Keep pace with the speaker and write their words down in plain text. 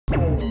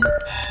In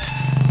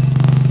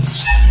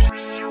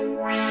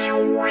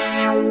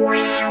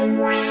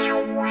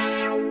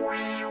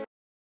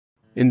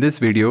this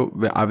video,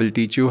 I will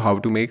teach you how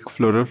to make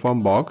floral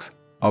form box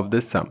of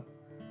this sum.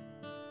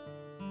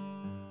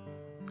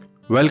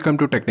 Welcome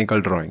to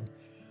technical drawing.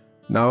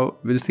 Now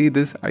we'll see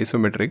this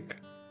isometric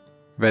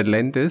where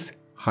length is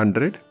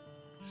 100.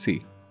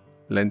 See,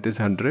 length is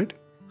 100,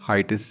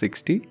 height is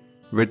 60,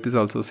 width is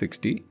also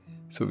 60.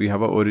 So we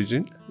have our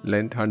origin,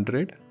 length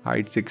 100,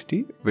 height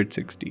 60, width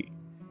 60.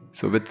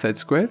 So with set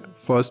square,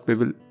 first we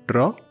will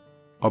draw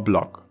a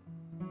block.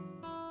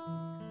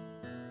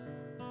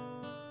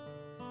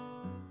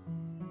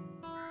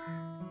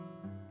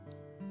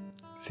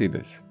 See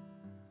this.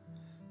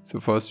 So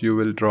first you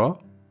will draw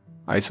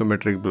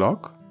isometric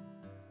block.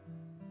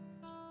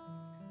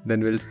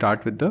 Then we'll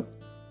start with the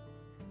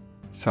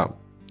sum.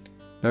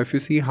 Now if you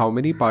see how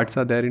many parts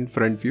are there in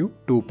front view,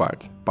 2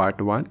 parts,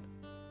 part 1,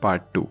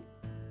 part 2,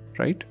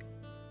 right?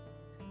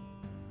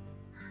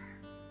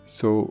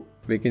 So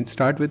we can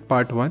start with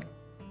part 1,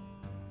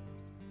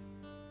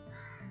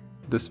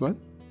 this one,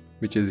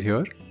 which is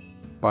here,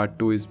 part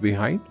 2 is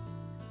behind.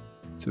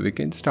 So we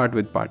can start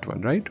with part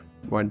 1, right?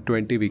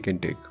 120 we can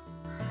take.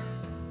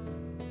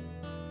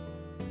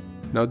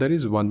 Now there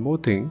is one more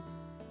thing.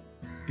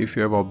 If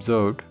you have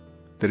observed,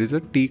 there is a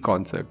T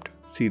concept.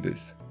 See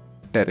this,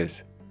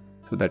 terrace.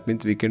 So that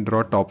means we can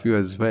draw top view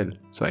as well.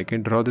 So I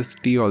can draw this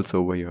T also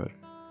over here.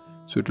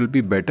 So it will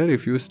be better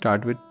if you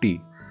start with T.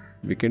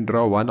 We can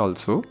draw 1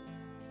 also.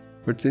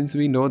 But since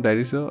we know there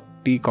is a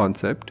T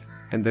concept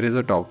and there is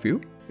a top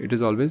view, it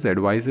is always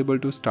advisable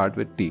to start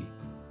with T.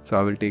 So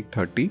I will take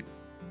 30.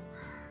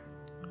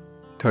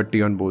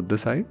 30 on both the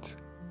sides.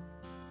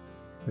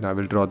 Then I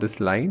will draw this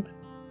line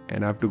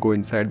and I have to go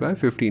inside by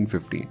 15,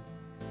 15.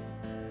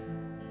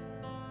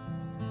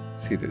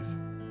 See this.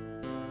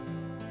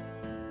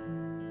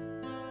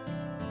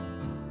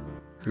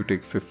 You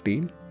take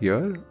 15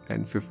 here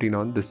and 15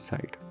 on this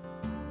side.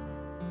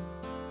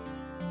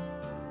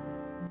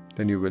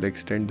 Then you will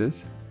extend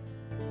this.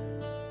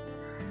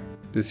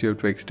 This you have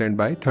to extend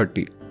by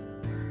 30.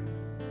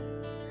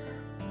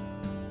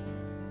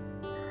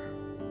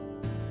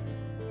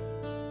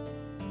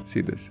 See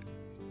this.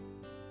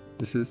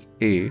 This is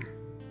A,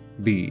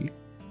 B,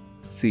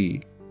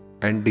 C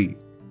and D.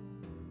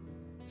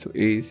 So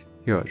A is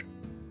here.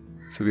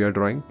 So we are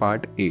drawing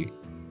part A.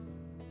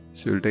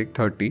 So you will take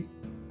 30.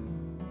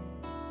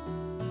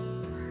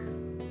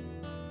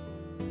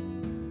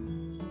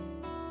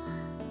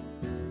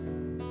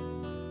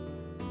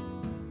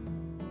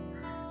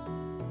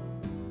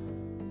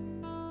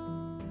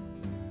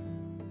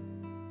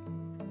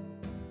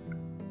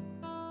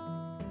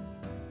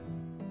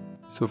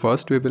 So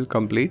first we will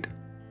complete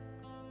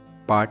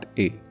part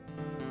A.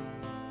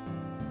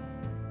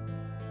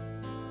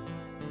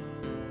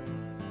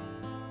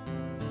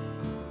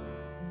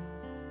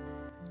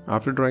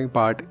 After drawing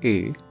part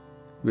A,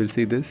 we'll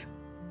see this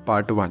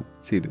part 1.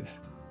 See this.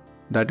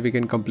 That we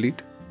can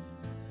complete.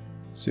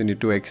 So you need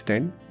to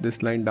extend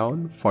this line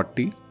down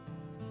 40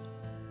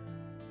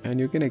 and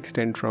you can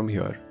extend from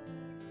here.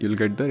 You'll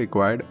get the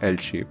required L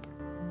shape.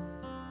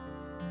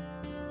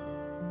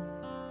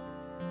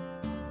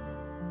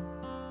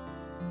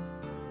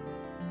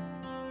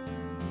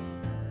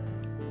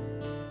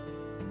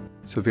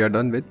 So we are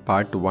done with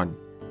part 1.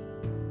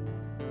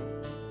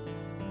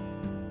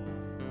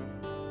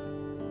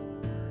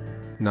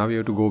 Now we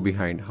have to go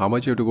behind. How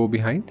much you have to go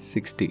behind?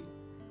 60.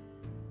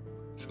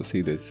 So see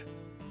this.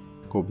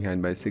 Go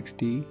behind by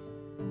 60.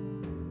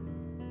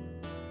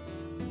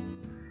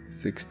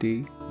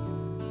 60.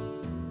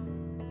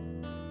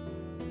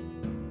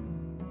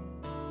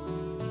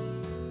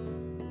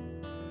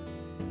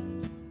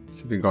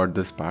 So we got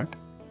this part.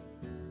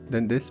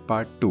 Then this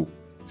part 2.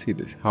 See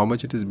this. How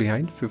much it is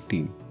behind?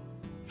 15.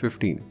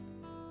 15.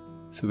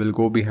 So we'll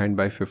go behind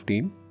by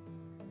 15.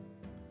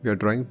 We are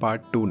drawing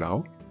part 2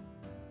 now.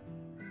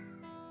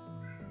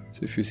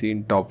 So if you see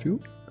in top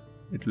view,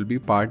 it will be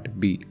part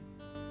B.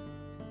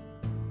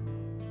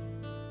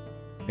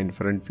 In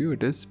front view,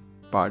 it is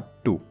part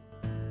 2.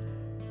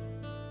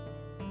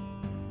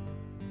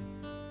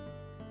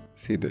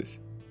 See this.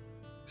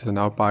 So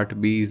now part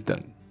B is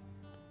done.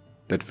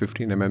 That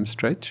 15 mm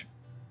stretch.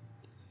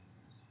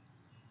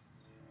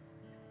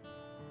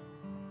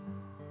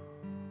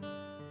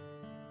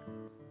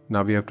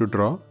 Now we have to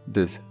draw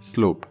this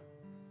slope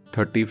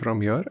 30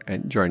 from here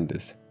and join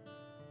this.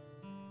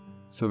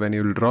 So when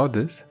you will draw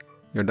this,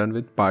 you're done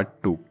with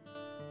part 2.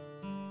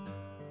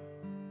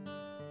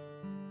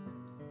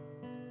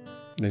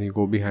 Then you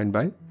go behind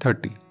by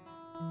 30.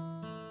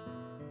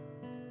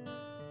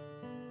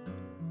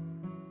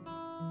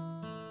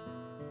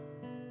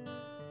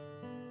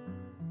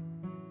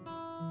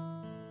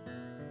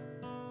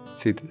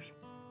 See this.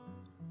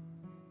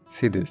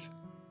 See this.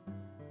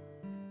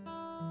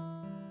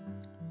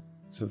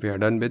 So we are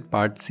done with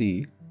part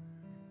C.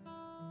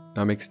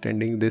 Now I'm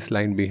extending this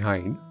line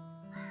behind.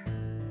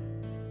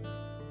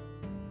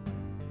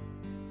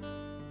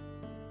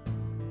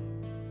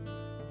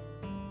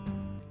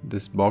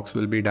 This box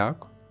will be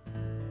dark.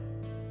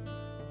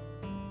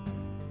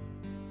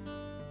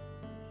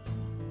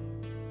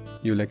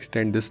 you'll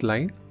extend this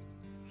line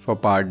for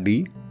part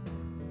D.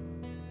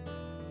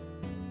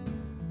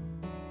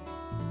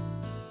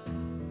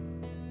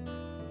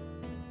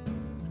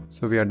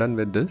 So we are done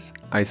with this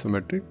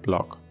isometric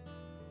block.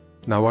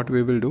 Now what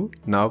we will do,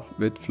 now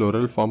with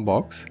floral form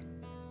box,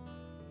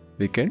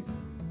 we can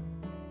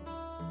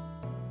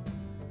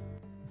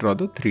draw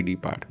the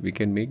 3D part. We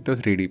can make the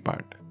 3D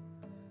part.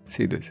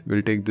 See this,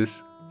 we'll take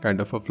this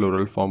kind of a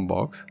floral form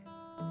box.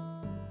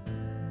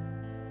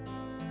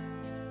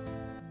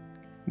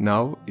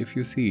 Now if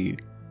you see,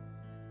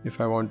 if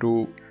I want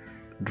to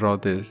draw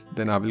this,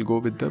 then I will go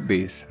with the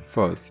base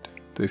first.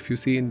 So if you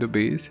see in the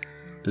base,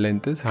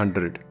 length is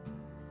 100,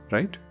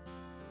 right?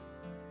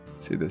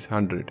 See this,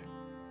 100.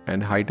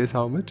 And height is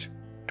how much?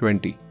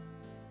 20.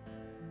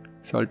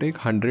 So I'll take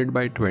 100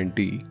 by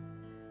 20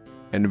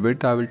 and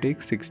width I will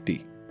take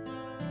 60.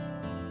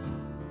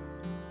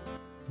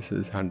 This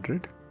is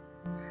 100.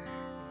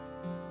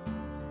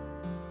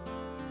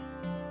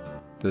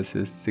 This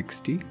is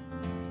 60.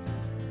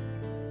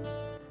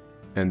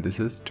 And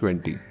this is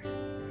 20.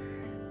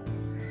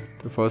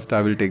 So first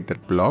I will take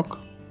that block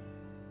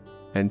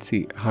and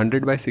see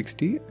 100 by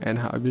 60 and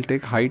I will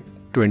take height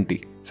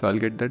 20. So I'll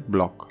get that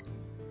block.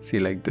 See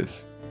like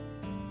this.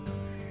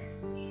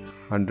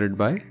 100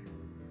 by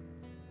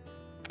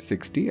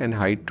 60 and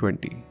height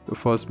 20. The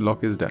first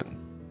block is done.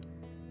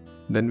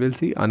 Then we'll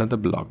see another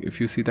block. If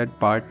you see that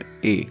part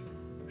A,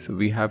 so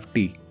we have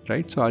T,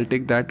 right? So I'll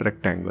take that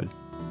rectangle,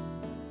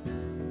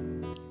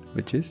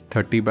 which is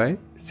 30 by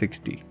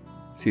 60.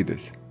 See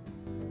this.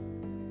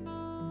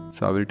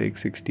 So I will take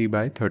 60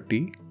 by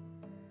 30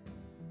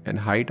 and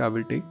height I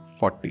will take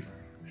 40.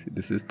 See,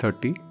 this is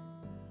 30,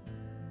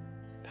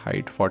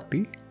 height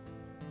 40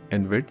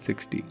 and width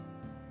 60.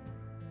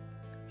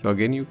 So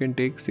again you can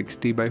take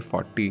 60 by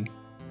 40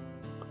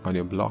 on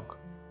your block,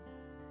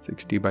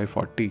 60 by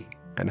 40,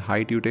 and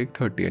height you take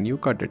 30 and you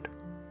cut it.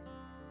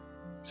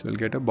 So you'll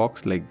get a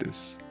box like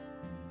this.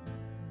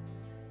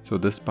 So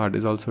this part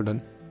is also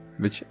done,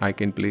 which I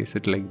can place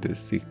it like this,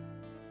 see.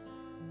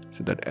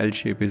 So that L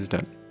shape is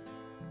done.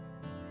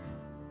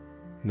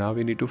 Now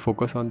we need to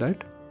focus on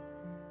that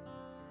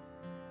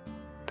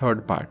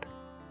third part.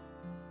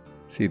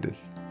 See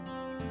this.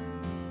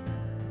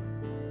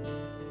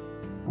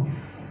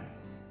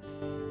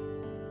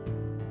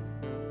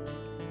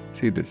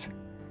 See this.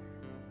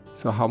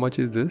 So how much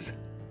is this?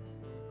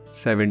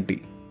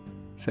 70.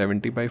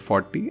 70 by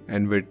 40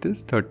 and width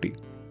is 30.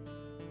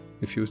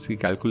 If you see,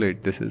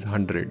 calculate, this is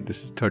 100,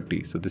 this is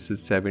 30, so this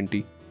is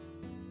 70.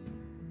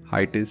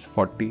 Height is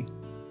 40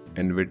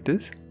 and width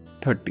is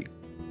 30.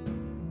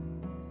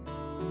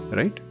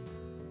 Right?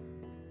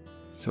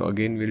 So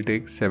again we'll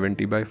take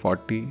 70 by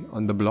 40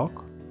 on the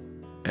block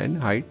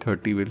and height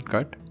 30 will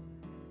cut.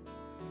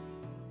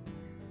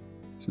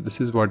 So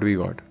this is what we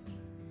got.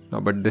 Now,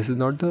 but this is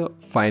not the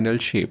final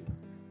shape.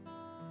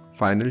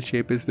 Final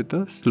shape is with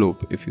a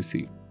slope, if you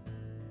see.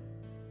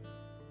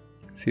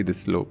 See the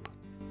slope.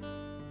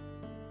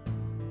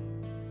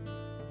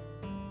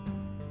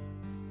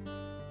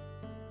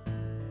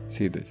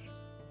 See this.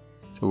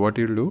 So what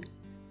you'll do,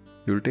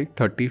 you'll take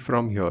 30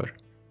 from here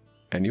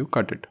and you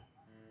cut it.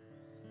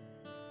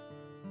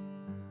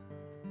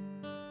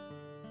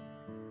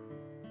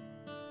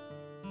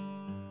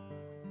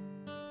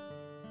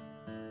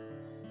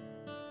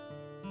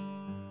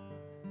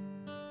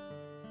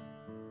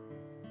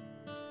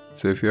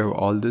 So if you have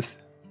all this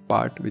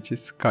part which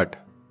is cut,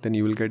 then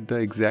you will get the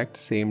exact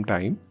same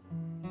time.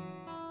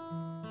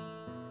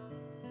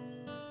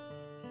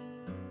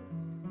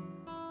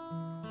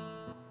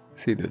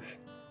 See this.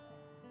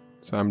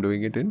 So I'm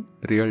doing it in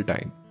real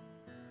time.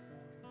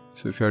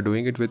 So if you are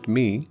doing it with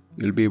me,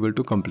 you'll be able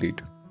to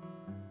complete.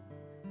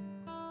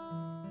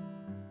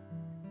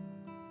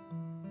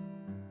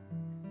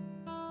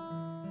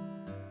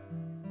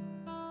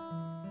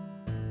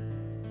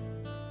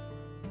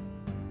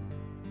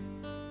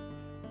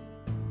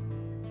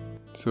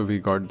 So we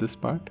got this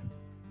part.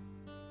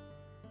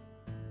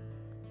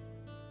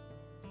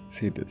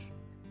 See this.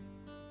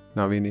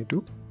 Now we need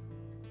to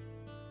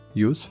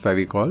use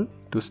Fevicol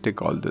to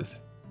stick all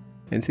this.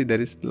 And see, there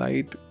is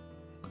slight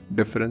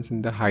difference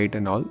in the height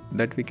and all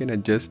that we can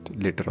adjust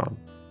later on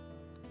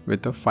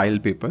with a file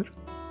paper.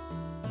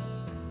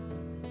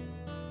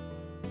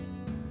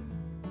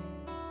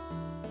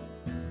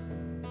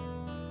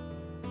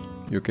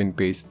 You can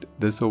paste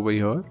this over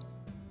here.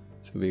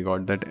 So we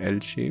got that L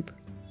shape,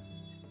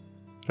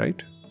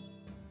 right?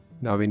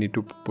 Now we need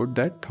to put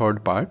that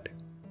third part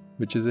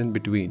which is in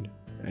between,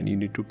 and you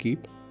need to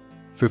keep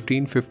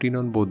 15-15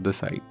 on both the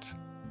sides.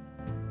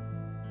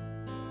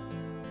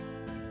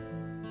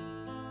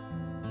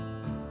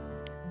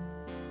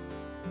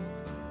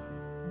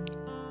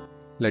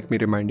 Let me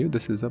remind you,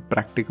 this is a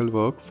practical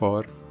work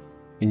for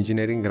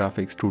engineering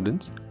graphics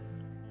students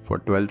for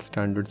 12th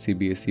standard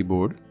CBSE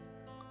board.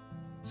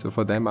 So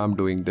for them I'm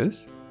doing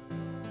this.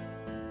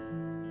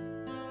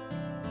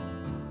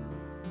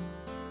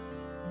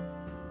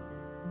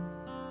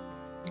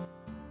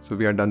 So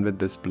we are done with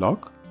this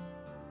block.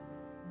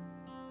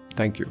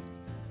 Thank you.